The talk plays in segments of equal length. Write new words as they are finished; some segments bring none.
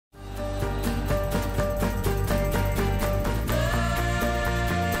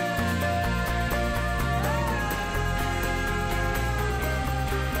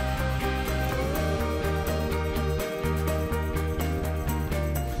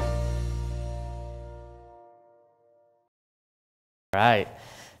All right.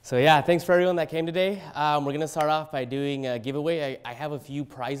 So yeah, thanks for everyone that came today. We're going to start off by doing a giveaway. I have a few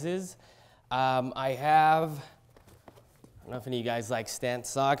prizes. I don't know if any of you guys like Stant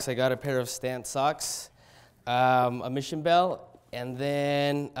socks. I got a pair of Stant socks, a mission belt, and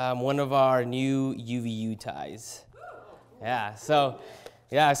then one of our new UVU ties. So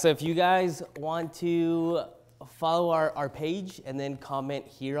if you guys want to follow our page and then comment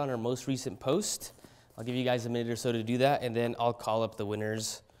here on our most recent post, I'll give you guys a minute or so to do that, and then I'll call up the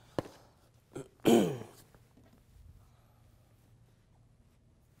winners.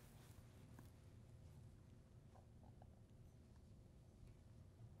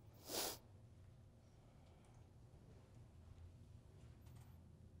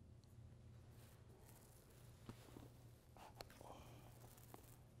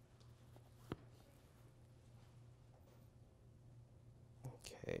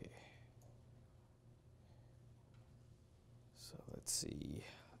 Okay. So let's see.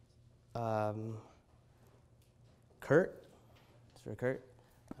 Kurt? Is there a Kurt?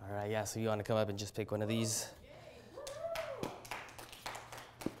 All right, yeah, so you want to come up and just pick one of these?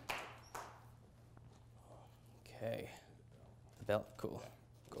 Okay. The belt, cool.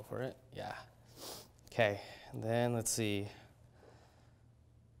 Go for it, yeah. Okay, and then let's see.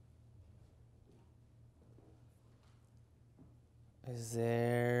 Is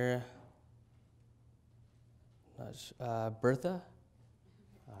there, Bertha?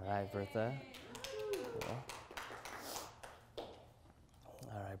 All right, Bertha. Cool.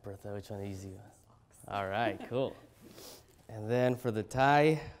 All right, Bertha, which one is you? All right, cool. And then for the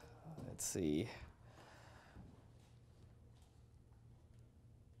tie, let's see.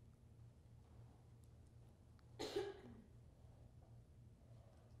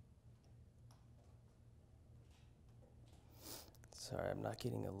 Sorry, I'm not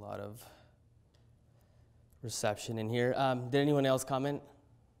getting a lot of reception in here. Did anyone else comment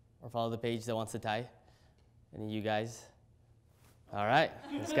or follow the page that wants to tie? Any of you guys? All right,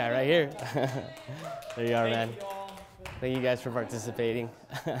 this guy right here. There you are, man. Thank you guys for participating.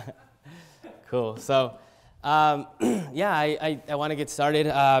 Cool. So, yeah, I want to get started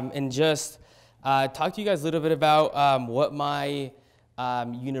and just talk to you guys a little bit about what my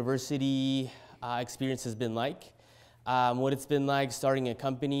university experience has been like. What it's been like starting a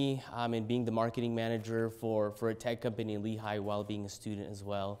company and being the marketing manager for a tech company in Lehigh while being a student as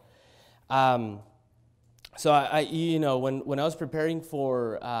well. So when I was preparing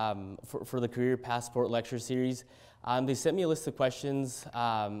for the Career Passport lecture series, they sent me a list of questions,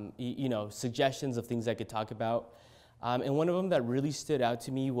 suggestions of things I could talk about, and one of them that really stood out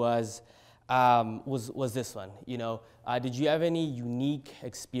to me was this one. Did you have any unique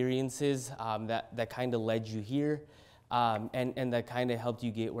experiences that kind of led you here? And that kind of helped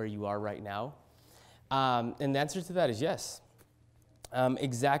you get where you are right now? And the answer to that is yes.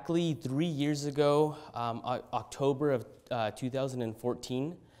 Exactly 3 years ago, October of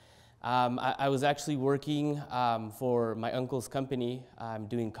 2014, I was actually working for my uncle's company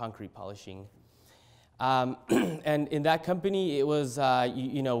doing concrete polishing. And in that company, it was,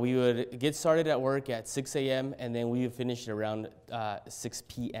 we would get started at work at 6 a.m. and then we would finish around 6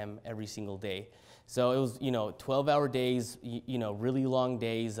 p.m. every single day. So it was, 12-hour days, really long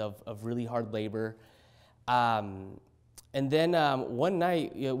days of really hard labor. And then one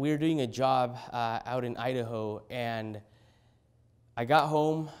night, we were doing a job out in Idaho, and I got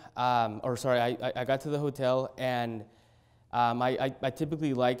home, I got to the hotel, and I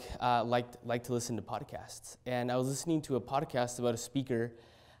typically like to listen to podcasts. And I was listening to a podcast about a speaker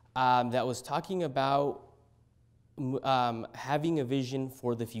that was talking about having a vision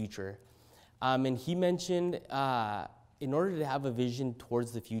for the future. And he mentioned in order to have a vision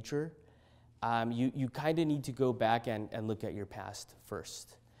towards the future, you kind of need to go back and look at your past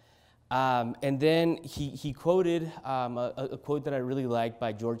first. And then he quoted a quote that I really like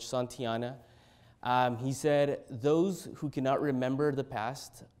by George Santayana. He said, "Those who cannot remember the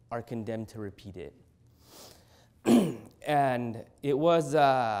past are condemned to repeat it." And it was,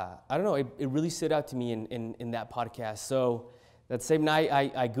 it really stood out to me in that podcast. So that same night,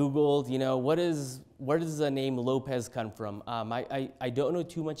 I Googled, where does the name Lopez come from? I don't know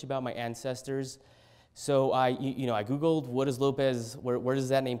too much about my ancestors. So I Googled, what is Lopez, where does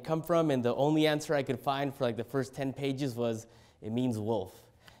that name come from? And the only answer I could find for like the first 10 pages was, it means wolf,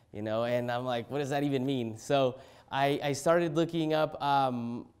 and I'm like, what does that even mean? So I started looking up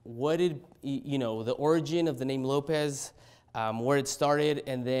the origin of the name Lopez, where it started,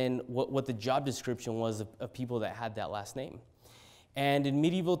 and then what the job description was of people that had that last name. And in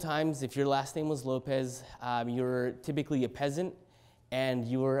medieval times, if your last name was Lopez, you were typically a peasant, and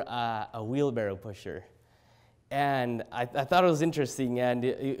you were a wheelbarrow pusher. And I thought it was interesting, and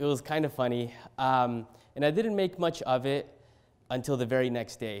it was kind of funny. And I didn't make much of it until the very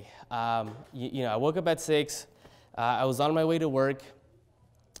next day. You know, I woke up at 6. I was on my way to work,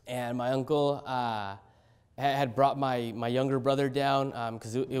 and my uncle had brought my younger brother down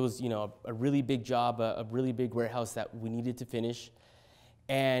because it was, you know, a really big job, a really big warehouse that we needed to finish.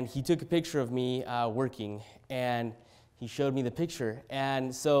 And he took a picture of me working, and he showed me the picture.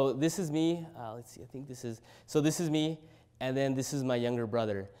 And so this is me. Let's see, I think this is, so this is me, and then this is my younger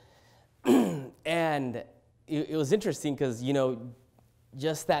brother. And it was interesting because, you know,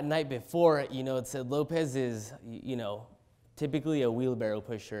 just that night before, you know, it said Lopez is, you know, typically a wheelbarrow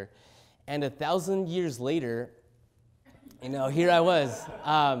pusher. And 1,000 years later, you know, here I was.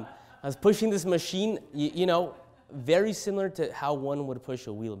 I was pushing this machine, you know, very similar to how one would push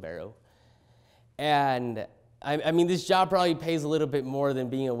a wheelbarrow. And I mean, this job probably pays a little bit more than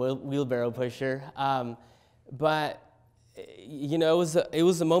being a wheelbarrow pusher. But, you know, it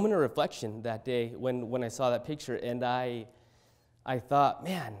was a moment of reflection that day when I saw that picture. And I thought,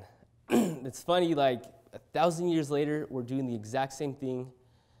 man, it's funny, like 1,000 years later, we're doing the exact same thing.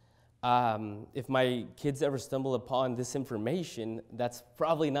 If my kids ever stumble upon this information, that's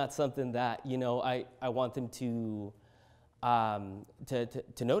probably not something that, you know, I want them to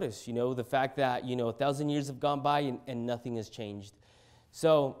notice, you know, the fact that, you know, 1,000 years have gone by and nothing has changed.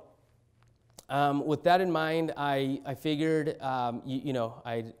 So with that in mind, I figured, you know,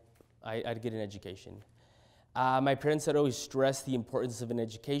 I'd get an education. My parents had always stressed the importance of an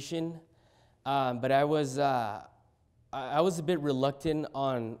education, but I was a bit reluctant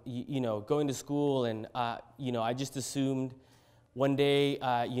on, you know, going to school, and, you know, I just assumed one day,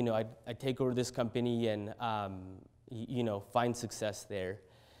 you know, I'd take over this company and, you know, find success there.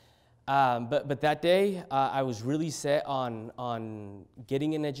 But that day, I was really set on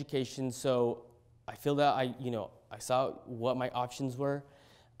getting an education, so I filled out, I saw what my options were.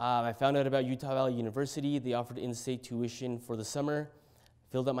 I found out about Utah Valley University. They offered in-state tuition for the summer,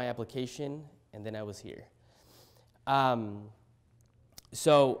 filled out my application, and then I was here.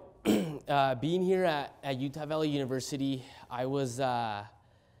 So being here at Utah Valley University, I was, I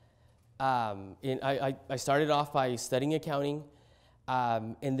started off by studying accounting,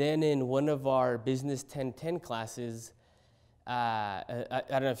 and then in one of our Business 1010 classes, I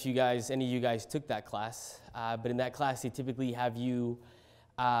don't know if any of you guys took that class, but in that class they typically have you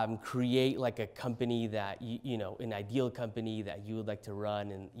create like a company that, you know, an ideal company that you would like to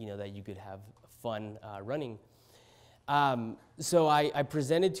run and, you know, that you could have fun running. So I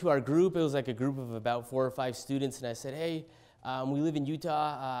presented to our group. It was like a group of about 4 or 5 students, and I said, hey, we live in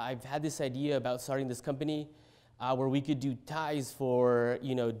Utah. I've had this idea about starting this company where we could do ties for,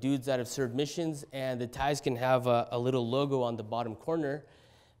 you know, dudes that have served missions, and the ties can have a little logo on the bottom corner.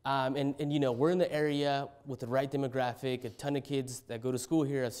 And you know, we're in the area with the right demographic, a ton of kids that go to school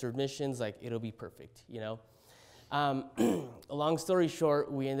here have served missions, like it'll be perfect, you know. A long story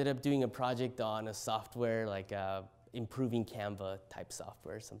short, we ended up doing a project on a software like improving Canva type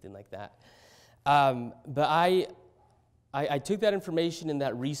software, something like that. But I took that information and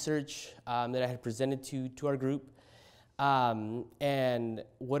that research that I had presented to our group, and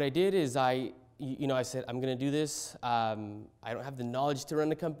what I did is I said, I'm going to do this. I don't have the knowledge to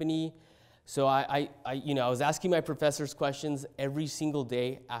run a company, so I was asking my professors questions every single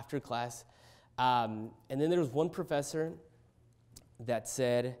day after class, and then there was one professor that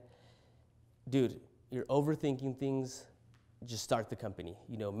said, dude, you're overthinking things, just start the company.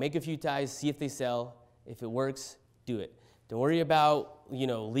 You know, make a few ties, see if they sell. If it works, do it. Don't worry about, you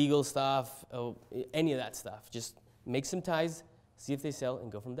know, legal stuff, any of that stuff. Just make some ties, see if they sell, and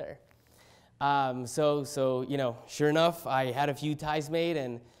go from there. So you know, sure enough, I had a few ties made,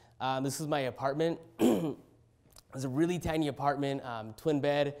 and this was my apartment. It was a really tiny apartment, twin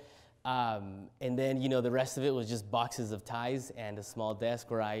bed, and then, you know, the rest of it was just boxes of ties and a small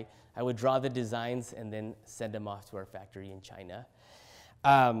desk where I would draw the designs and then send them off to our factory in China.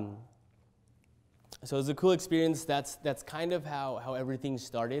 So it was a cool experience. That's kind of how everything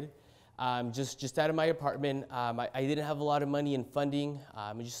started. Just out of my apartment. I didn't have a lot of money in funding,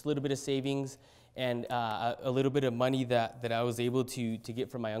 just a little bit of savings and a little bit of money that I was able to get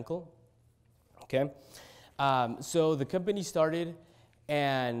from my uncle. Okay, so the company started,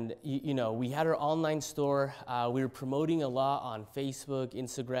 and you know, we had our online store. We were promoting a lot on Facebook,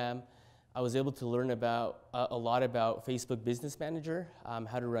 Instagram. I was able to learn about a lot about Facebook Business Manager,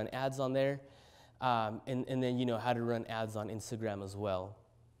 how to run ads on there, and then, you know, how to run ads on Instagram as well.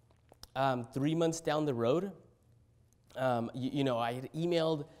 3 months down the road, you know, I had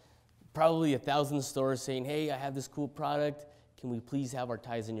emailed probably 1,000 stores saying, hey, I have this cool product. Can we please have our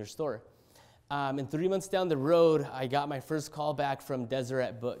ties in your store? And 3 months down the road, I got my first call back from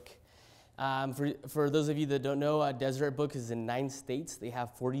Deseret Book. For those of you that don't know, Deseret Book is in 9 states. They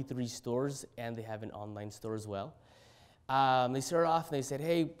have 43 stores, and they have an online store as well. They started off and they said,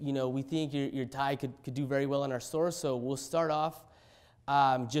 hey, we think your tie could do very well in our store, so we'll start off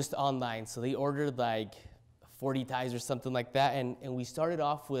just online. So they ordered like 40 ties or something like that, and we started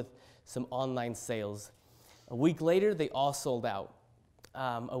off with some online sales. A week later, they all sold out.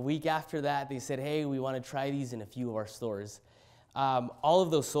 A week after that, they said, hey, we want to try these in a few of our stores. All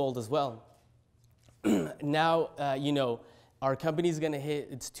of those sold as well. Now, our company's going to hit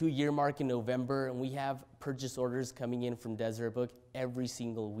its 2-year mark in November, and we have purchase orders coming in from Deseret Book every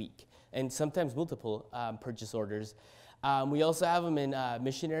single week, and sometimes multiple purchase orders. We also have them in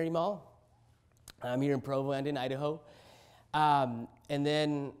Missionary Mall here in Provo and in Idaho. And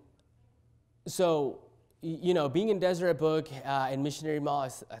then, so, being in Deseret Book and Missionary Mall, I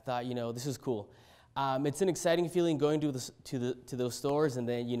thought, this is cool. It's an exciting feeling going to those stores and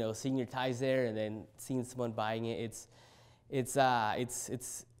then, seeing your ties there and then seeing someone buying it. It's a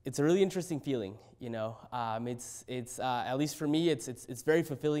really interesting feeling, It's at least for me, it's very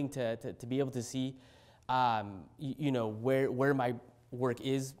fulfilling to be able to see, where my work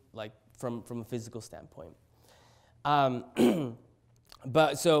is, like from a physical standpoint.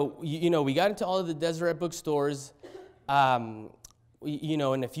 But so, we got into all of the Deseret Book stores, and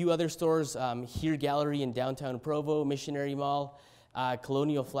a few other stores, here Gallery in downtown Provo, Missionary Mall,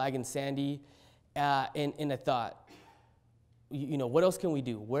 Colonial Flag in Sandy, and I thought, what else can we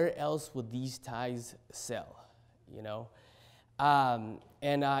do? Where else would these ties sell,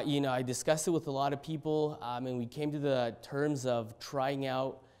 I discussed it with a lot of people, and we came to the terms of trying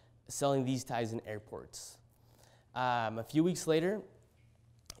out selling these ties in airports. A few weeks later,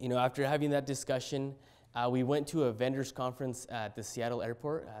 after having that discussion, we went to a vendors conference at the Seattle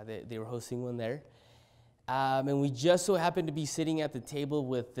airport. They were hosting one there. And we just so happened to be sitting at the table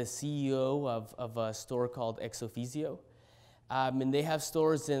with the CEO of a store called Ex Officio. And they have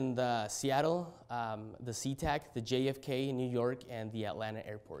stores in the Seattle, the SeaTac, the JFK in New York, and the Atlanta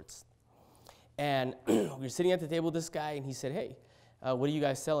airports. And we were sitting at the table with this guy, and he said, hey, what are you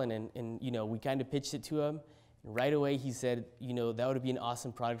guys selling? And we kind of pitched it to him. And right away, he said, that would be an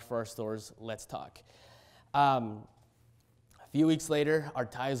awesome product for our stores. Let's talk. A few weeks later, our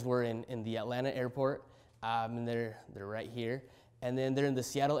ties were in the Atlanta airport, and they're right here. And then they're in the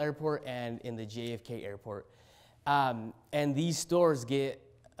Seattle airport and in the JFK airport. And these stores get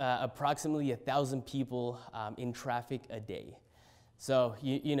approximately 1,000 people in traffic a day. So,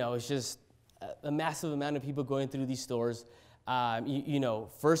 it's just a massive amount of people going through these stores.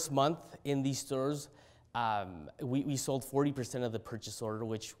 First month in these stores, we sold 40% of the purchase order,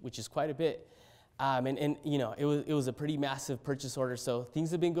 which is quite a bit. It was a pretty massive purchase order. So things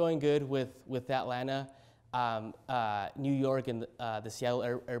have been going good with Atlanta, New York, and the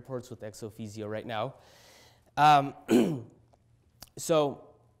Seattle airports with Ex Officio right now. So,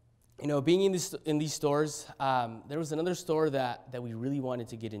 being in these stores, there was another store that we really wanted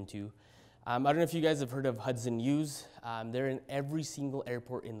to get into. I don't know if you guys have heard of Hudson News. They're in every single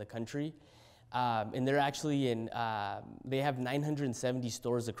airport in the country. And they're actually they have 970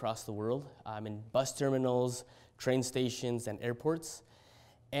 stores across the world in bus terminals, train stations, and airports.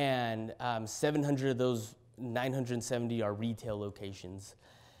 And 700 of those 970 are retail locations.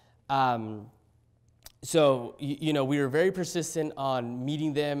 So, we were very persistent on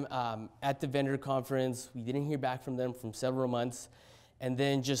meeting them at the vendor conference. We didn't hear back from them for several months. And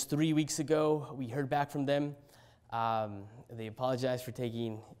then just 3 weeks ago, we heard back from them. They apologized for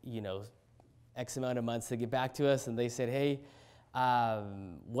taking, X amount of months to get back to us. And they said, hey,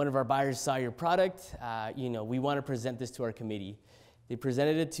 one of our buyers saw your product. We want to present this to our committee. They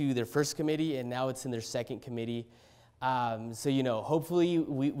presented it to their first committee, and now it's in their second committee. So, hopefully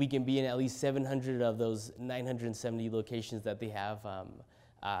we can be in at least 700 of those 970 locations that they have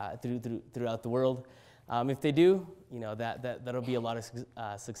throughout the world. If they do, that'll be a lot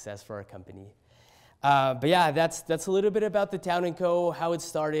of success for our company. But yeah, that's a little bit about the Town & Co., how it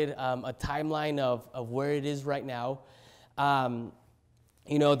started, a timeline of where it is right now.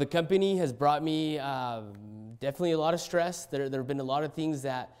 The company has brought me definitely a lot of stress. There have been a lot of things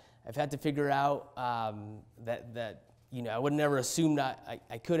that I've had to figure out that I would never assume that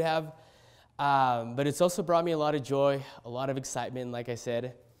I could have. But it's also brought me a lot of joy, a lot of excitement, like I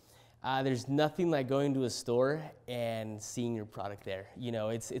said. There's nothing like going to a store and seeing your product there.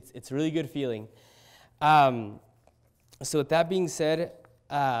 It's a really good feeling. So with that being said,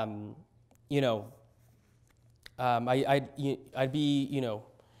 I'd be,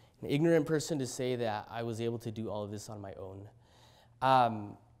 an ignorant person to say that I was able to do all of this on my own.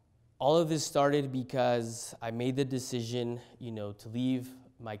 all of this started because I made the decision, to leave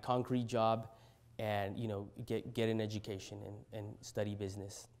my concrete job and, get an education and study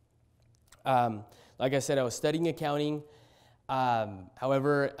business. Like I said, I was studying accounting.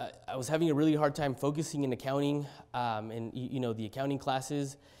 However, I was having a really hard time focusing in accounting and, the accounting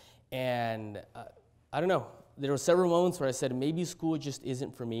classes. And I don't know, there were several moments where I said, maybe school just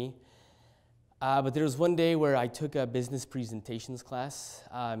isn't for me. But there was one day where I took a business presentations class,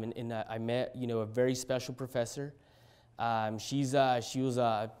 and I met, a very special professor. She was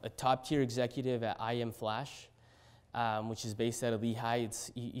a top-tier executive at IM Flash, which is based out of Lehigh.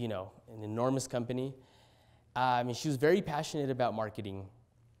 It's, an enormous company. And she was very passionate about marketing.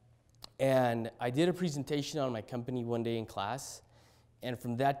 And I did a presentation on my company one day in class. And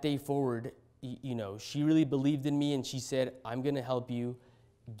from that day forward, she really believed in me, and she said, I'm going to help you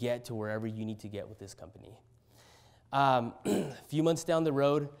get to wherever you need to get with this company. A few months down the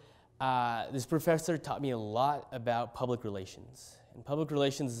road, this professor taught me a lot about public relations. And public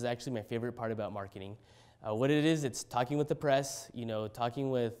relations is actually my favorite part about marketing. What it is, it's talking with the press, talking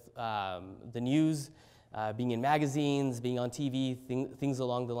with the news, being in magazines, being on TV, things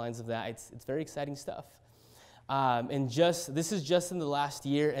along the lines of that. It's very exciting stuff. And this is just in the last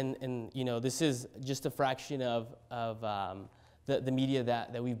year, and this is just a fraction of the media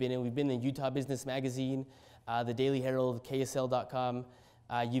that we've been in. We've been in Utah Business Magazine, the Daily Herald, KSL.com,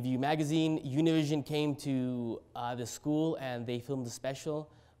 UVU Magazine. Univision came to the school and they filmed a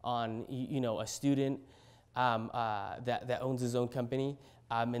special on a student that owns his own company.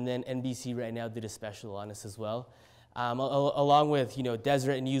 And then NBC right now did a special on us as well, along with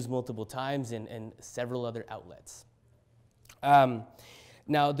Deseret News multiple times and several other outlets.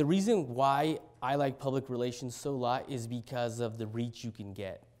 Now, the reason why I like public relations so a lot is because of the reach you can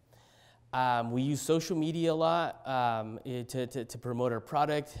get. We use social media a lot to promote our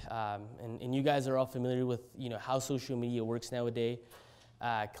product, and you guys are all familiar with how social media works nowadays,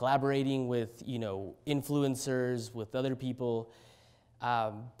 collaborating with influencers, with other people,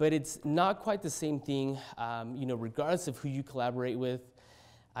 but it's not quite the same thing. Regardless of who you collaborate with,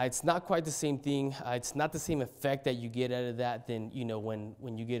 it's not quite the same thing. It's not the same effect that you get out of that than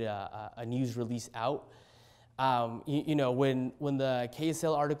when you get a news release out. When the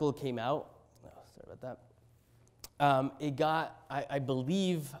KSL article came out, sorry about that. It got, I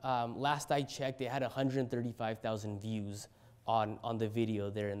believe, last I checked, it had 135,000 views on the video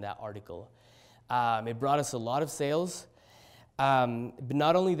there in that article. It brought us a lot of sales, but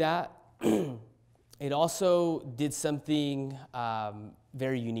not only that, it also did something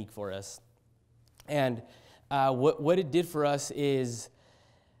very unique for us. And what it did for us is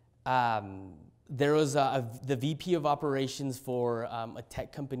there was the VP of operations for a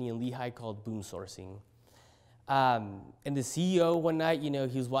tech company in Lehigh called Boom Sourcing. And the CEO one night,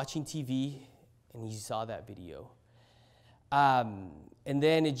 he was watching TV and he saw that video. And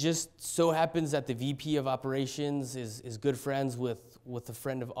then it just so happens that the VP of operations is good friends with a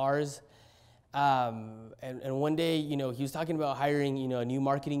friend of ours. And one day, he was talking about hiring, a new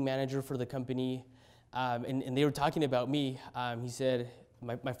marketing manager for the company. And they were talking about me. He said,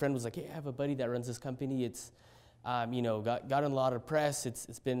 my friend was like, hey, I have a buddy that runs this company. It's, got a lot of press.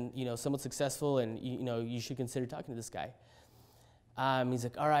 It's been, somewhat successful, and, you should consider talking to this guy. He's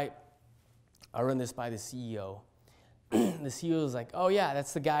like, all right, I'll run this by the CEO. The CEO was like, oh yeah,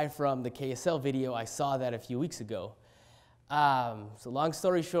 that's the guy from the KSL video. I saw that a few weeks ago. So long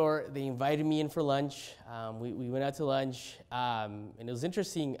story short, they invited me in for lunch. We went out to lunch, and it was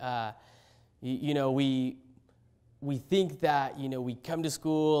interesting. We think that, we come to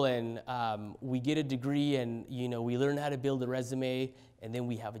school and we get a degree and, we learn how to build a resume and then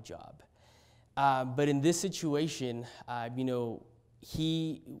we have a job. But in this situation,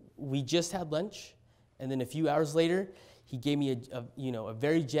 we just had lunch, and then a few hours later, he gave me a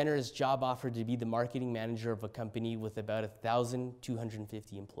very generous job offer to be the marketing manager of a company with about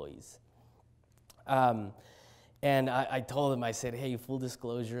 1,250 employees. And I told him, I said, hey, full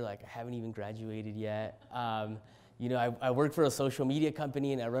disclosure, like I haven't even graduated yet. I work for a social media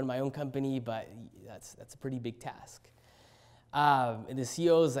company and I run my own company, but that's a pretty big task. And the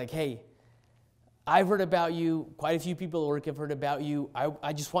CEO is like, hey, I've heard about you. Quite a few people at work have heard about you.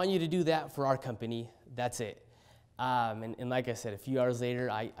 I just want you to do that for our company. That's it. And like I said, a few hours later,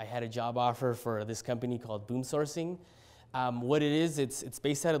 I had a job offer for this company called Boom Sourcing. What it is, it's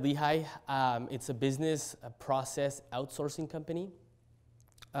based out of Lehigh. It's a business process outsourcing company.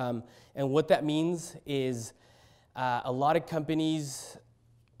 And what that means is a lot of companies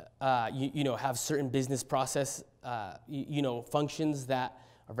have certain business process functions that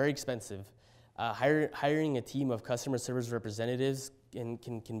are very expensive. Hiring a team of customer service representatives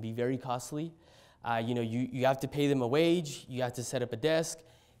can be very costly. You have to pay them a wage, you have to set up a desk,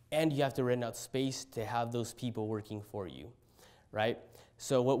 and you have to rent out space to have those people working for you, right?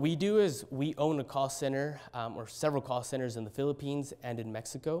 So what we do is we own a call center, or several call centers in the Philippines and in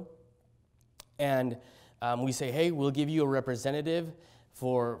Mexico. And we say, hey, we'll give you a representative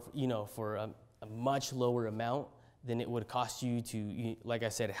for a much lower amount than it would cost you to, like I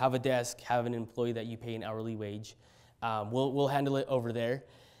said, have a desk, have an employee that you pay an hourly wage. We'll handle it over there.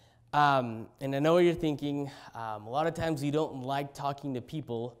 And I know what you're thinking. A lot of times we don't like talking to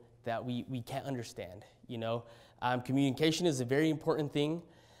people that we can't understand. Communication is a very important thing.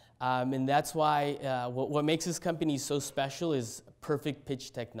 And that's why what makes this company so special is perfect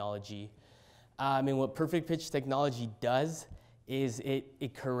pitch technology. And what perfect pitch technology does is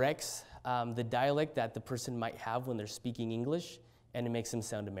it corrects the dialect that the person might have when they're speaking English, and it makes them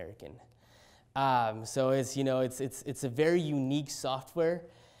sound American. So it's a very unique software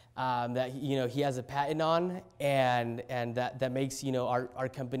that he has a patent on, and that makes our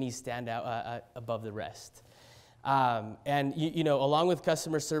company stand out above the rest. And along with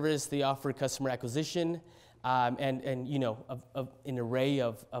customer service, they offer customer acquisition and an array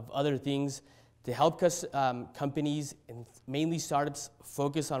of other things to help companies and mainly startups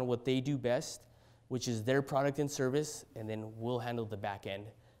focus on what they do best, which is their product and service, and then we'll handle the back end,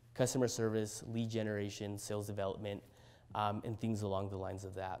 customer service, lead generation, sales development, and things along the lines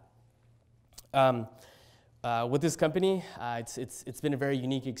of that. With this company, it's been a very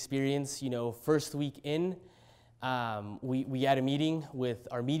unique experience. First week in, we had a meeting with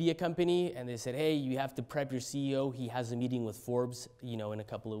our media company, and they said, hey, you have to prep your CEO. He has a meeting with Forbes, in a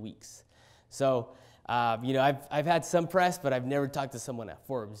couple of weeks. So, I've had some press, but I've never talked to someone at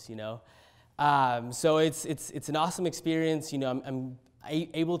Forbes, So it's an awesome experience. I'm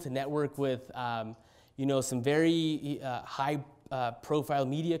able to network with, some very high profile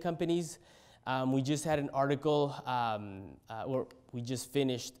media companies. We just had an article, or we just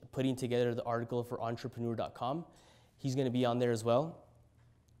finished putting together the article for entrepreneur.com. He's going to be on there as well.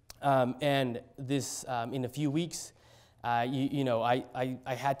 And this, in a few weeks, I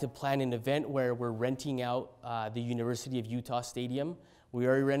had to plan an event where we're renting out the University of Utah Stadium. We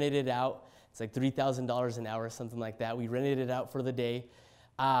already rented it out. It's like $3,000 an hour, something like that. We rented it out for the day.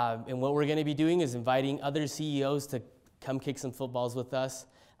 And what we're going to be doing is inviting other CEOs to come kick some footballs with us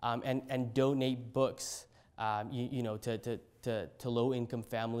and donate books, to low-income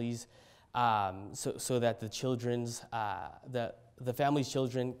families, so that the children's the family's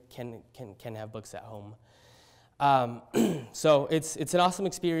children can have books at home. So it's an awesome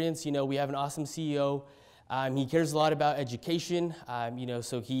experience. We have an awesome CEO. He cares a lot about education.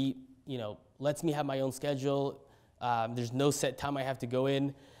 So he lets me have my own schedule. There's no set time I have to go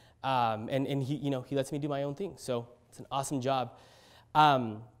in, and he lets me do my own thing. So it's an awesome job. I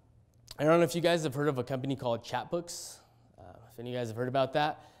don't know if you guys have heard of a company called Chatbooks. If any of you guys have heard about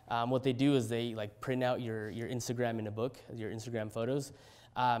that, what they do is they print out your Instagram in a book, your Instagram photos.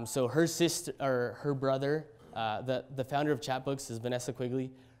 So her sister or her brother. The founder of Chatbooks is Vanessa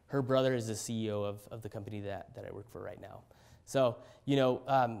Quigley. Her brother is the CEO of the company that I work for right now. So,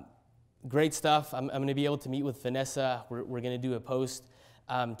 great stuff. I'm going to be able to meet with Vanessa. We're going to do a post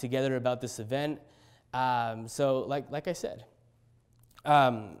together about this event. So, like I said,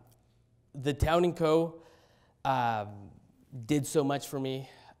 the Town & Co. did so much for me.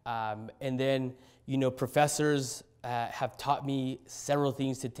 And then, professors have taught me several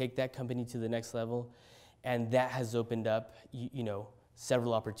things to take that company to the next level. And that has opened up,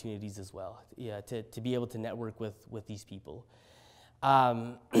 several opportunities as well, to be able to network with these people.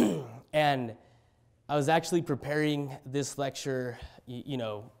 And I was actually preparing this lecture,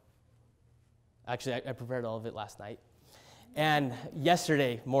 actually I prepared all of it last night. And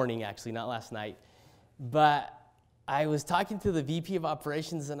yesterday morning, actually, not last night. But I was talking to the VP of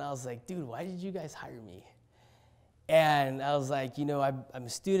operations, and I was like, dude, why did you guys hire me? And I was like, I'm a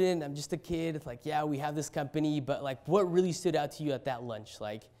student, I'm just a kid. It's like, yeah, we have this company, but what really stood out to you at that lunch,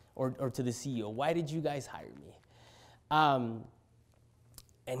 or to the CEO? Why did you guys hire me?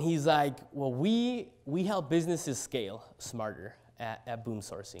 And he's like, well, we help businesses scale smarter at Boom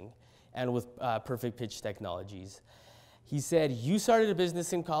Sourcing and with Perfect Pitch Technologies. He said, you started a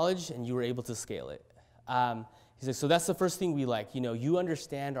business in college and you were able to scale it. He said, so that's the first thing we like. You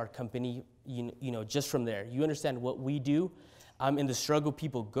understand our company, just from there. You understand what we do and the struggle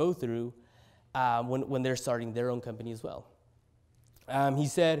people go through when they're starting their own company as well. He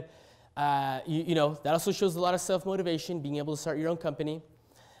said, that also shows a lot of self-motivation, being able to start your own company.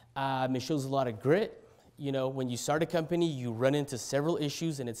 It shows a lot of grit. When you start a company, you run into several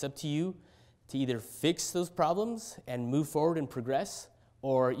issues, and it's up to you to either fix those problems and move forward and progress,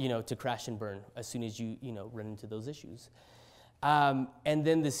 or to crash and burn as soon as you run into those issues. And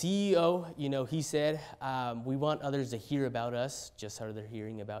then the CEO, he said, we want others to hear about us just how they're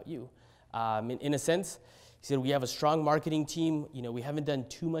hearing about you. In a sense, he said, we have a strong marketing team. We haven't done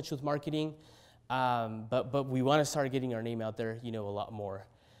too much with marketing, but we want to start getting our name out there, a lot more.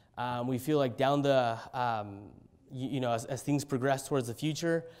 We feel like down the, as things progress towards the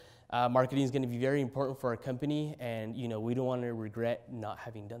future, marketing is going to be very important for our company, and we don't want to regret not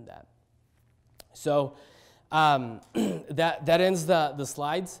having done that. So that ends the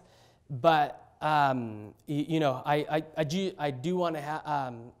slides, but I do want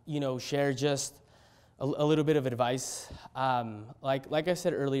to share just a little bit of advice. Like I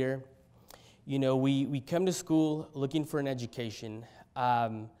said earlier, we come to school looking for an education,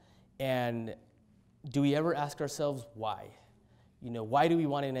 and do we ever ask ourselves why? Why do we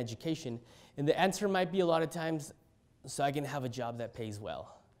want an education? And the answer might be a lot of times, so I can have a job that pays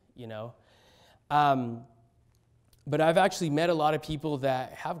well, But I've actually met a lot of people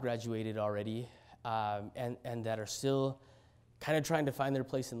that have graduated already, and that are still kind of trying to find their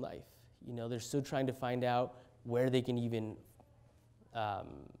place in life. They're still trying to find out where they can even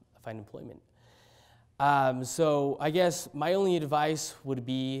find employment. So I guess my only advice would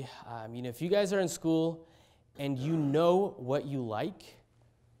be, if you guys are in school and you know what you like,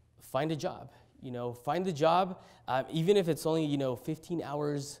 find a job. Find a job, even if it's only 15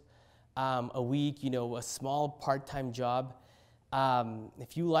 hours a week. A small part-time job.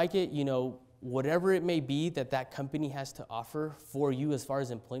 If you like it, whatever it may be that company has to offer for you as far as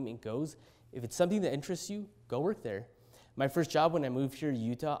employment goes, if it's something that interests you, go work there. My first job when I moved here to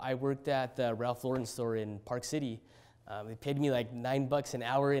Utah, I worked at the Ralph Lauren store in Park City. They paid me like $9 an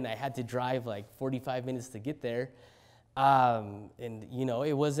hour, and I had to drive like 45 minutes to get there. And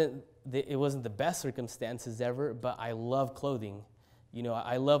it wasn't the best circumstances ever, but I love clothing.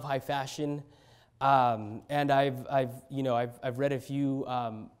 I love high fashion, and I've read a few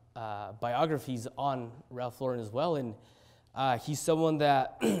biographies on Ralph Lauren as well, and he's someone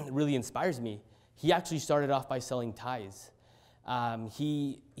that really inspires me. He actually started off by selling ties.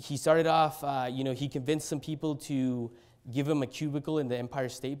 He started off, he convinced some people to give him a cubicle in the Empire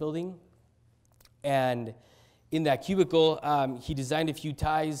State Building. And in that cubicle, he designed a few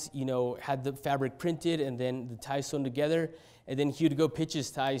ties, had the fabric printed and then the ties sewn together. And then he would go pitch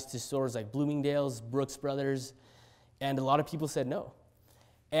his ties to stores like Bloomingdale's, Brooks Brothers, and a lot of people said no.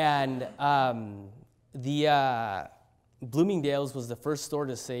 And Bloomingdale's was the first store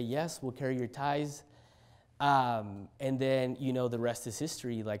to say, yes, we'll carry your ties. And then, the rest is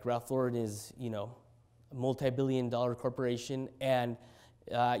history. Like Ralph Lauren is, a multi-billion-dollar corporation. And,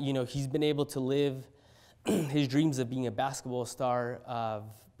 he's been able to live his dreams of being a basketball star, of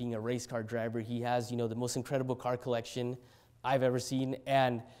being a race car driver. He has, the most incredible car collection I've ever seen.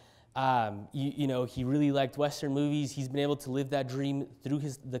 And, he really liked Western movies. He's been able to live that dream through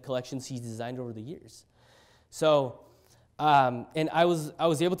the collections he's designed over the years. So, and I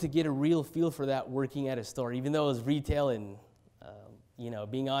was able to get a real feel for that working at a store, even though it was retail, and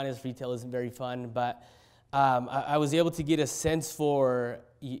being honest, retail isn't very fun. But I was able to get a sense for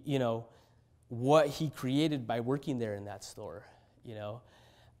what he created by working there in that store.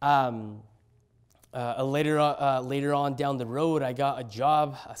 Later on down the road, I got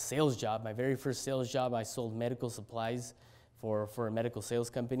a sales job. My very first sales job, I sold medical supplies for a medical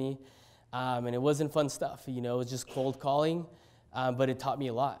sales company. And it wasn't fun stuff, it was just cold calling, but it taught me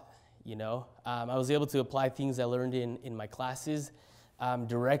a lot, I was able to apply things I learned in my classes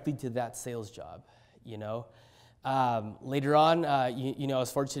directly to that sales job, Later on, I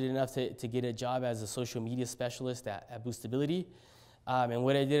was fortunate enough to get a job as a social media specialist at Boostability. And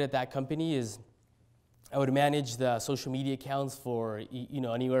what I did at that company is I would manage the social media accounts for,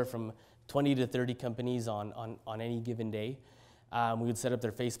 anywhere from 20 to 30 companies on any given day. We would set up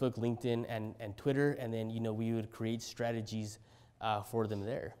their Facebook, LinkedIn, and Twitter, and then we would create strategies for them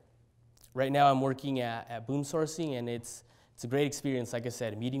there. Right now, I'm working at Boom Sourcing, and it's a great experience. Like I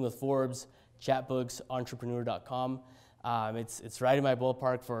said, meeting with Forbes, Chatbooks, Entrepreneur.com. It's right in my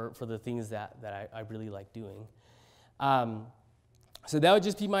ballpark for the things that I really like doing. So that would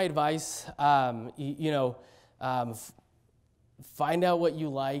just be my advice. Find out what you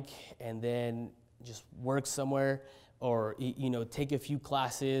like, and then just work somewhere, or take a few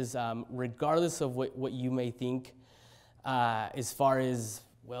classes, regardless of what you may think, as far as,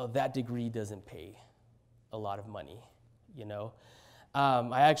 well, that degree doesn't pay a lot of money,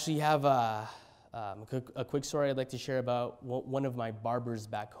 I actually have a quick story I'd like to share about one of my barbers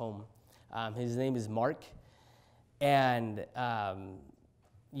back home. His name is Mark, and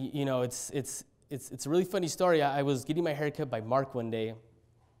It's a really funny story. I was getting my hair cut by Mark one day,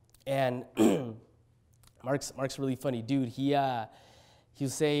 and Mark's a really funny dude. He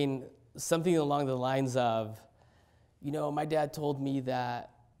was saying something along the lines of, my dad told me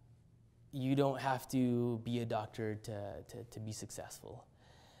that you don't have to be a doctor to be successful.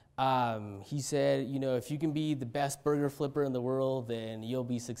 He said, if you can be the best burger flipper in the world, then you'll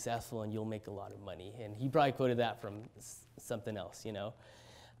be successful and you'll make a lot of money. And he probably quoted that from something else,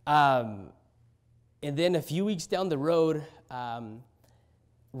 And then a few weeks down the road,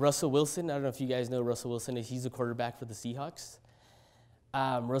 Russell Wilson, I don't know if you guys know Russell Wilson, he's a quarterback for the Seahawks.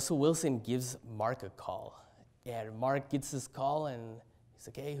 Russell Wilson gives Mark a call. And Mark gets this call and he's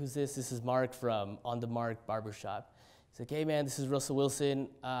like, hey, who's this? This is Mark from On the Mark Barbershop. He's like, hey man, this is Russell Wilson.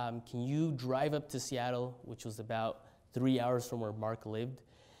 Can you drive up to Seattle, which was about 3 hours from where Mark lived?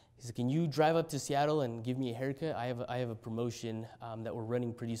 He said, can you drive up to Seattle and give me a haircut? I have a promotion that we're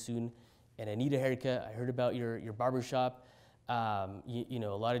running pretty soon, and I need a haircut. I heard about your barbershop. A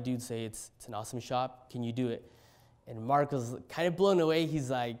lot of dudes say it's an awesome shop. Can you do it? And Mark was kind of blown away. He's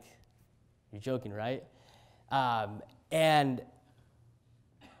like, you're joking, right? And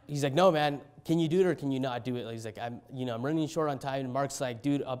he's like, no, man, can you do it or can you not do it? He's like, I'm running short on time. And Mark's like,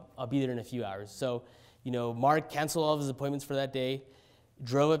 dude, I'll be there in a few hours. So, Mark canceled all of his appointments for that day,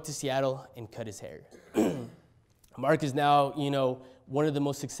 drove up to Seattle and cut his hair. Mark is now, one of the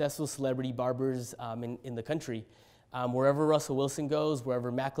most successful celebrity barbers in the country. Wherever Russell Wilson goes,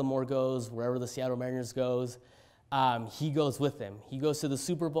 wherever Macklemore goes, wherever the Seattle Mariners goes, he goes with them. He goes to the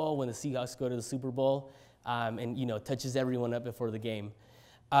Super Bowl when the Seahawks go to the Super Bowl, and touches everyone up before the game.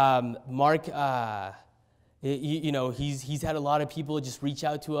 Mark, he's had a lot of people just reach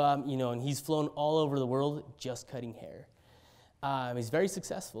out to him, and he's flown all over the world just cutting hair. He's very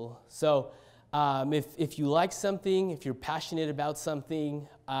successul. So if you like something, if you're passionate about something,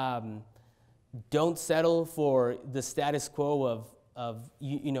 don't settle for the status quo of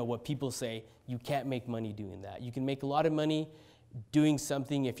what people say. You can't make money doing that. You can make a lot of money doing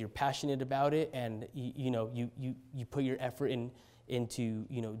something if you're passionate about it, and you put your effort into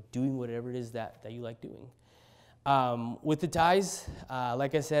doing whatever it is that you like doing. With the ties,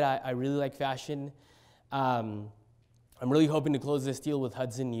 like I said, I really like fashion. I'm really hoping to close this deal with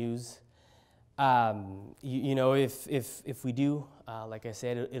Hudson News. If we do, like I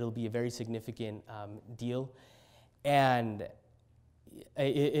said, it'll be a very significant deal, and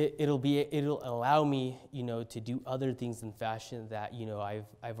it'll allow me, to do other things in fashion that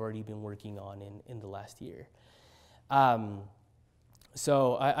I've already been working on in the last year.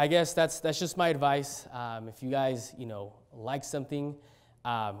 So I guess that's just my advice. If you guys like something,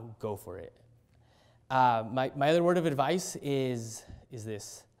 go for it. My other word of advice is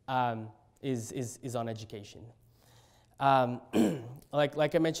this. Is on education.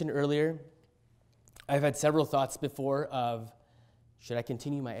 Like I mentioned earlier, I've had several thoughts before of, should I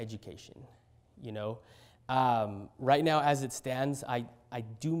continue my education? Right now as it stands, I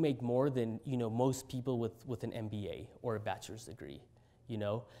do make more than most people with an MBA or a bachelor's degree.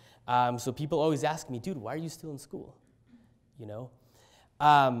 So people always ask me, dude, why are you still in school?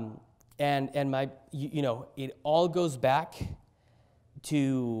 And my it all goes back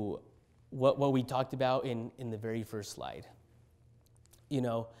to what we talked about in the very first slide.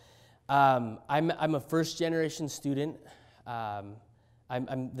 I'm a first generation student. I'm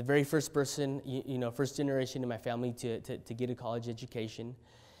the very first person, first generation in my family to get a college education.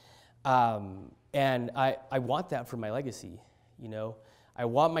 And I want that for my legacy. I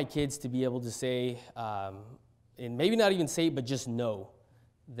want my kids to be able to say, and maybe not even say, but just know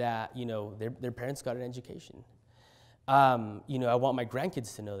that their parents got an education. I want my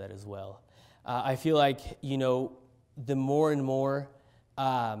grandkids to know that as well. I feel like the more and more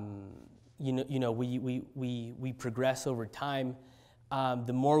we progress over time,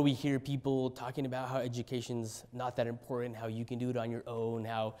 the more we hear people talking about how education's not that important, how you can do it on your own,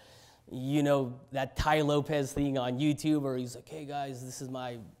 how that Ty Lopez thing on YouTube, where he's like, hey guys, this is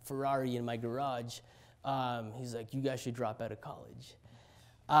my Ferrari in my garage. He's like, you guys should drop out of college.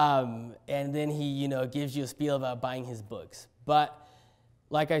 And then he, gives you a spiel about buying his books. But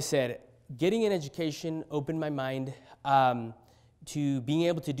like I said, getting an education opened my mind to being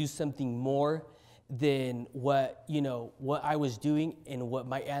able to do something more than what I was doing and what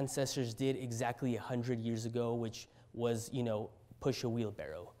my ancestors did exactly 100 years ago, which was, push a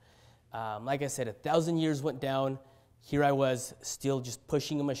wheelbarrow. Like I said, 1,000 years went down. Here I was still just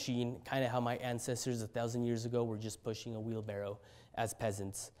pushing a machine, kind of how my ancestors 1,000 years ago were just pushing a wheelbarrow as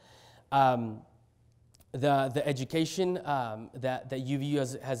peasants. The education that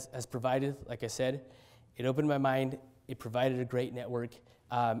UVU has provided, like I said, it opened my mind. It provided a great network.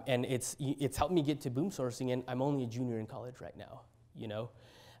 And it's helped me get to boom sourcing, and I'm only a junior in college right now, you know.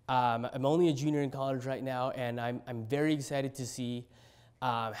 I'm only a junior in college right now, and I'm very excited to see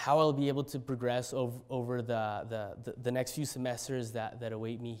how I'll be able to progress over the next few semesters that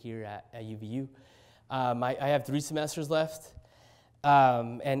await me here at UVU. I have 3 semesters left,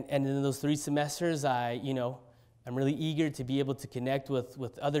 and in those 3 semesters, I'm really eager to be able to connect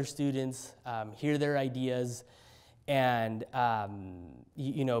with other students, hear their ideas, and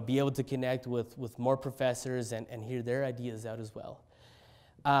be able to connect with more professors and hear their ideas out as well.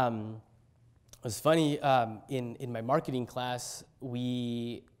 It was funny, in my marketing class,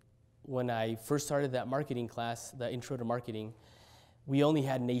 when I first started that marketing class, the intro to marketing, we only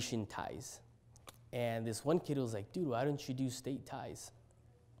had nation ties. And this one kid was like, dude, why don't you do state ties?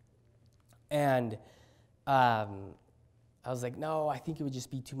 And I was like, no, I think it would just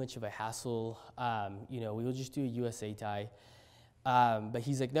be too much of a hassle. We will just do a USA tie. But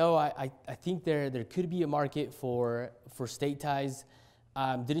he's like, no, I think there could be a market for state ties.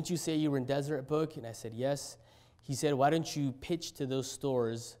 Didn't you say you were in Deseret Book? And I said, yes. He said, why don't you pitch to those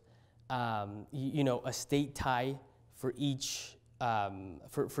stores, a state tie for each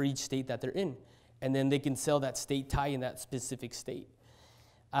state that they're in. And then they can sell that state tie in that specific state.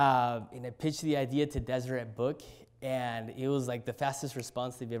 And I pitched the idea to Deseret Book, and it was like the fastest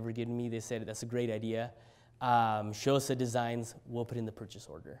response they've ever given me. They said, that's a great idea. Show us the designs, we'll put in the purchase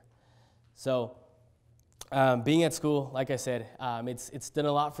order. So being at school, like I said, it's done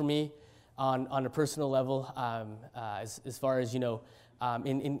a lot for me on a personal level, as far as,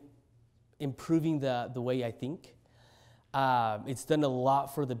 in improving the way I think. It's done a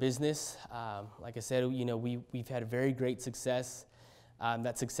lot for the business. Like I said, we've had very great success.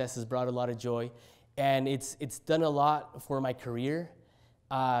 That success has brought a lot of joy. And it's done a lot for my career,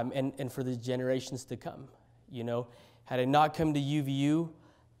 and for the generations to come. Had I not come to UVU,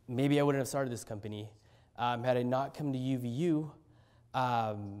 maybe I wouldn't have started this company. Had I not come to UVU,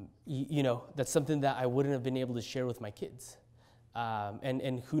 that's something that I wouldn't have been able to share with my kids.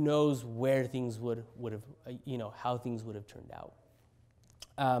 And who knows where things would have, how things would have turned out.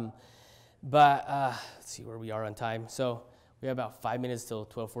 But let's see where we are on time. So we have about 5 minutes till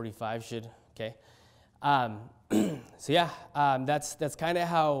 12:45. Okay. So yeah, that's kind of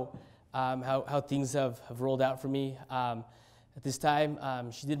how things have rolled out for me. At this time,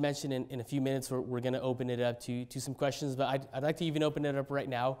 she did mention in a few minutes we're going to open it up to some questions, but I'd like to even open it up right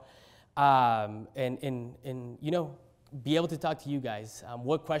now, and be able to talk to you guys.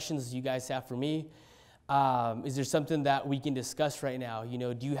 What questions do you guys have for me? Is there something that we can discuss right now?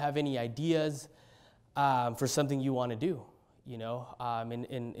 Do you have any ideas for something you want to do?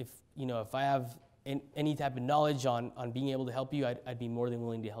 And if I have any type of knowledge on being able to help you, I'd be more than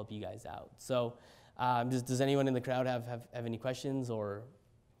willing to help you guys out. So does anyone in the crowd have any questions or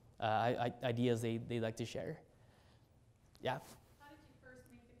ideas they'd like to share? Yeah? How did you first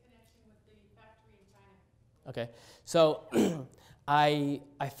make the connection with the factory in China? Okay, so I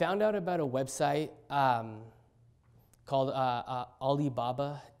found out about a website called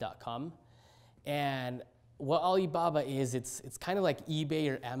Alibaba.com. And what Alibaba is, it's kind of like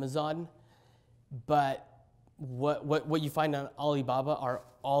eBay or Amazon, but what you find on Alibaba are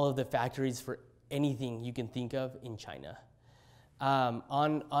all of the factories for anything you can think of in China.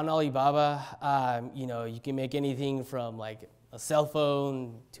 On Alibaba, you can make anything from like a cell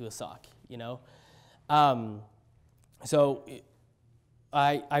phone to a sock, So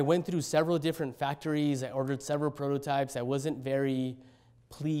I went through several different factories. I ordered several prototypes. I wasn't very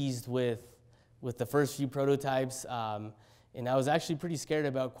pleased with the first few prototypes, and I was actually pretty scared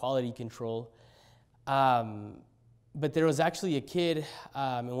about quality control. But there was actually a kid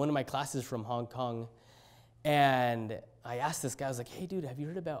in one of my classes from Hong Kong, and I asked this guy, I was like, hey dude, have you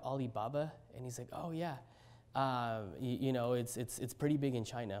heard about Alibaba? And he's like, oh yeah, it's pretty big in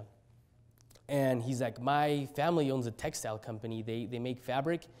China. And he's like, my family owns a textile company. They make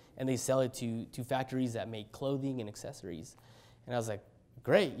fabric and they sell it to factories that make clothing and accessories. And I was like,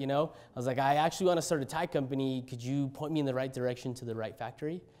 great, I was like, I actually want to start a tie company. Could you point me in the right direction to the right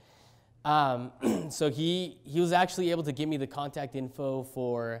factory? So he was actually able to give me the contact info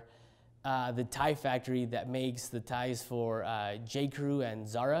for the tie factory that makes the ties for J. Crew and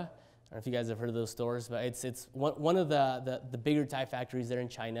Zara. I don't know if you guys have heard of those stores, but it's one of the bigger tie factories there in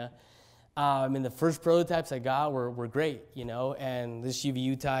China. And the first prototypes I got were great, and this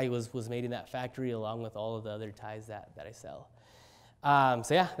UVU tie was made in that factory along with all of the other ties that I sell.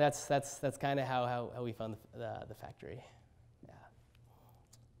 So yeah, that's kind of how we found the factory. Yeah.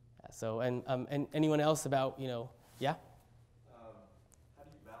 So and anyone else about yeah? How do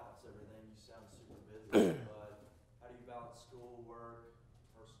you balance everything? You sound super busy, but how do you balance school, work,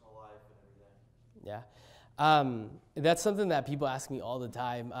 Yeah. That's something that people ask me all the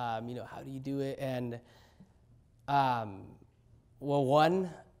time. You know, how do you do it? And well, one,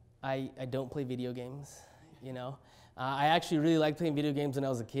 I don't play video games. You know, I actually really liked playing video games when I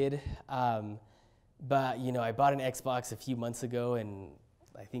was a kid. But you know, I bought an Xbox a few months ago, and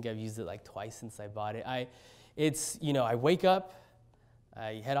I think I've used it like twice since I bought it. It's you know, I wake up,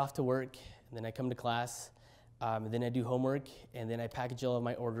 I head off to work, and then I come to class, and then I do homework, and then I package all of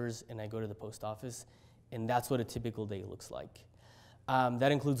my orders, and I go to the post office, and that's what a typical day looks like.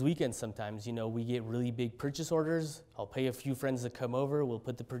 That includes weekends sometimes. You know, we get really big purchase orders. I'll pay a few friends to come over. We'll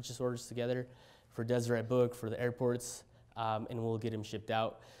put the purchase orders together for Deseret Book, for the airports, and we'll get them shipped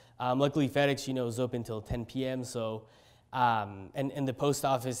out. Luckily, FedEx, you know, is open till 10 p.m. So, and the post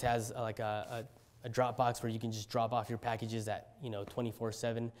office has like a drop box where you can just drop off your packages at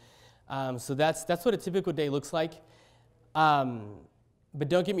 24/7. So that's what a typical day looks like. But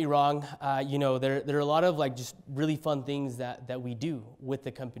don't get me wrong, you know, there are a lot of like just really fun things that we do with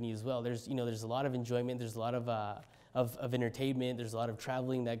the company as well. There's a lot of enjoyment. There's a lot of entertainment. There's a lot of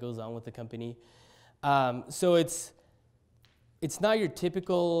traveling that goes on with the company. So it's not your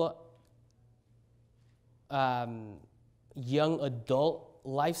typical young adult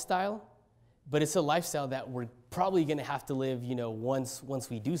lifestyle, but it's a lifestyle that we're probably going to have to live, you know, once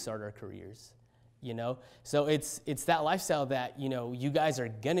we do start our careers, you know. So it's that lifestyle that, you know, you guys are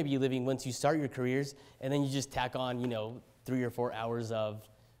going to be living once you start your careers, and then you just tack on, you know, 3 or 4 hours of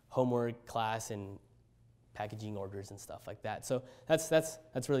homework, class, and packaging orders and stuff like that. So that's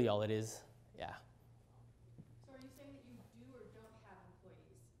really all it is. Yeah. So are you saying that you do or don't have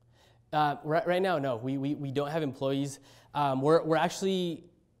employees? Right now, no, we don't have employees. We're actually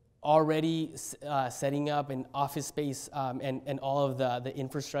already setting up an office space and all of the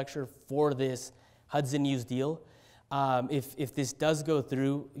infrastructure for this Hudson News deal. If this does go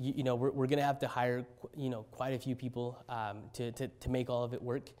through, you know, we're going to have to hire, you know, quite a few people to make all of it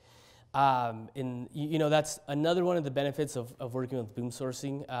work. And you know, that's another one of the benefits of working with Boom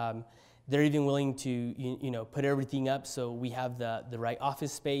Sourcing. They're even willing to you know, put everything up so we have the right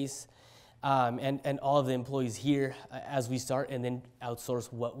office space. And all of the employees here as we start, and then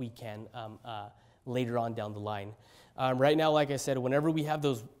outsource what we can later on down the line. Right now, like I said, whenever we have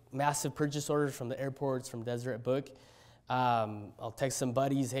those massive purchase orders from the airports, from Deseret Book, I'll text some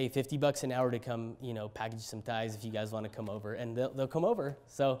buddies, hey, $50 an hour to come, you know, package some ties if you guys want to come over, and they'll come over.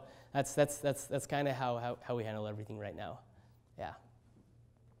 So that's kind of how we handle everything right now. Yeah.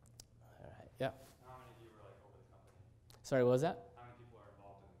 All right. Yeah. How many of you were like over the company? Sorry, what was that?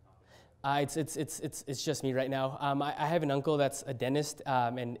 It's just me right now. I have an uncle that's a dentist,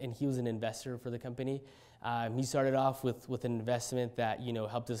 and he was an investor for the company. He started off with an investment that, you know,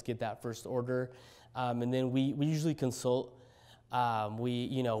 helped us get that first order, and then we usually consult.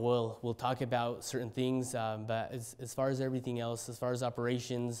 We'll talk about certain things, but as far as everything else, as far as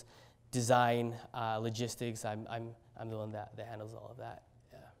operations, design, logistics, I'm the one that handles all of that.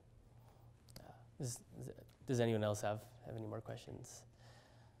 Yeah. Does anyone else have any more questions?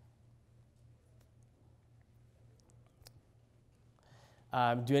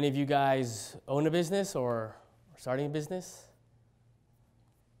 Do any of you guys own a business or starting a business?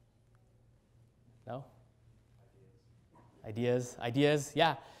 No? Ideas,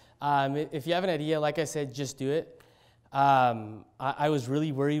 yeah. If you have an idea, like I said, just do it. I was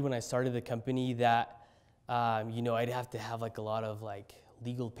really worried when I started the company that, you know, I'd have to have like a lot of like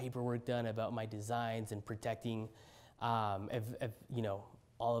legal paperwork done about my designs and protecting, you know,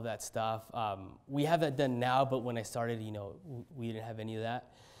 all of that stuff. We have that done now, but when I started, you know, we didn't have any of that.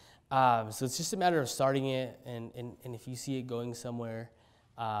 So it's just a matter of starting it, and if you see it going somewhere,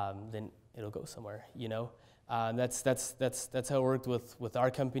 then it'll go somewhere, you know. That's how it worked with our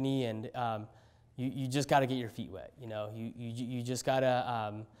company, and you just got to get your feet wet, you know. You just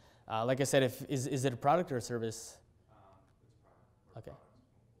gotta, like I said, is it a product or a service? It's a product. Okay.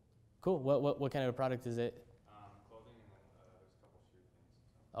 Cool. What kind of a product is it? Clothing, and then there's a couple shoe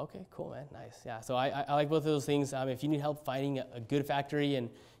things. Okay, cool, man. Nice. Yeah. So I like both of those things. If you need help finding a good factory and,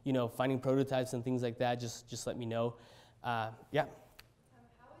 you know, finding prototypes and things like that, just let me know. Yeah.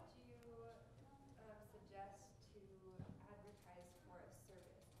 How would you suggest to advertise for a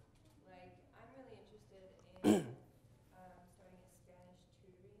service? Like, I'm really interested in starting a Spanish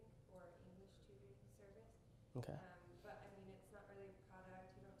tutoring or English tutoring service. Okay. But I mean, it's not really a product.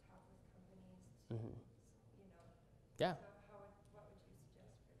 You don't talk with companies to, Mm-hmm. you know. Yeah. So what would you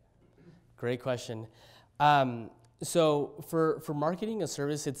suggest for that? Great question. So for marketing a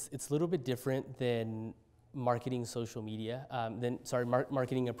service, it's a little bit different than marketing social media.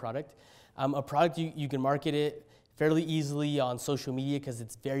 Marketing a product. A product you can market it fairly easily on social media because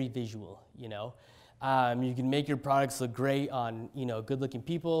it's very visual. You know, You can make your products look great on, good-looking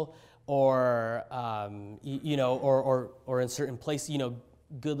people, or or in certain places,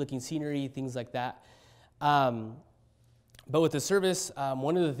 good-looking scenery, things like that. But with the service,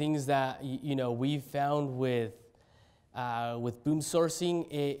 one of the things that we've found with boom sourcing,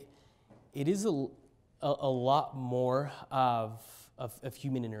 it is a lot more of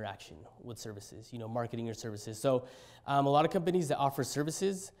human interaction with services, marketing your services. So a lot of companies that offer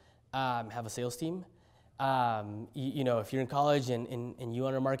services have a sales team. If you're in college and you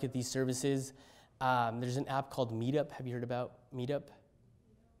want to market these services, there's an app called Meetup. Have you heard about Meetup?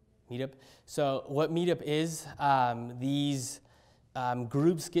 Meetup. So what Meetup is, these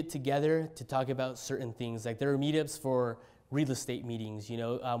groups get together to talk about certain things. Like there are meetups for real estate meetings,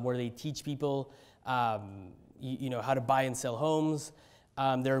 where they teach people, how to buy and sell homes.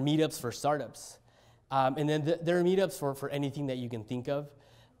 There are meetups for startups. And then there are meetups for anything that you can think of.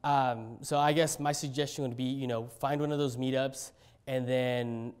 So I guess my suggestion would be, find one of those meetups and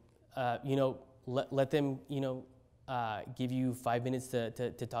then, let them, give you 5 minutes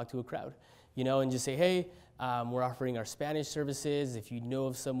to talk to a crowd, and just say, hey, we're offering our Spanish services. If you know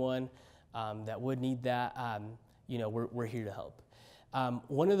of someone that would need that, we're here to help.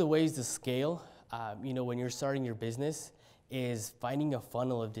 One of the ways to scale, when you're starting your business is finding a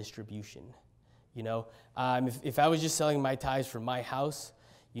funnel of distribution. If I was just selling Mai Tais from my house,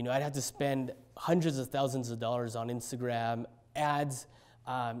 I'd have to spend hundreds of thousands of dollars on Instagram ads,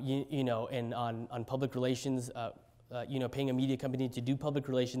 and on public relations, paying a media company to do public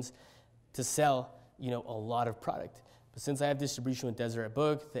relations to sell, a lot of product. But since I have distribution with Deseret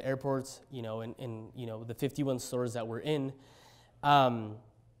Book, the airports, and the 51 stores that we're in,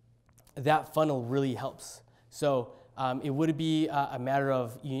 that funnel really helps. So it would be a matter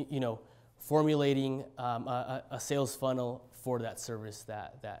of, formulating a sales funnel for that service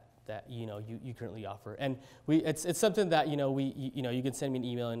that you currently offer. And it's something that, you can send me an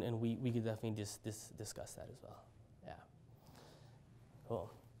email and we could definitely discuss that as well. Yeah. Cool.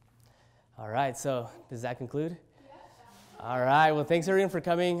 All right, so does that conclude? All right, well, thanks everyone for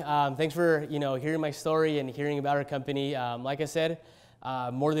coming. Thanks for, hearing my story and hearing about our company. Like I said,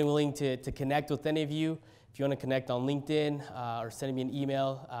 more than willing to connect with any of you. If you want to connect on LinkedIn or send me an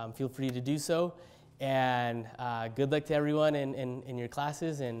email, feel free to do so. And good luck to everyone in your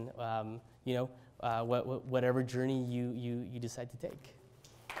classes and, whatever journey you decide to take.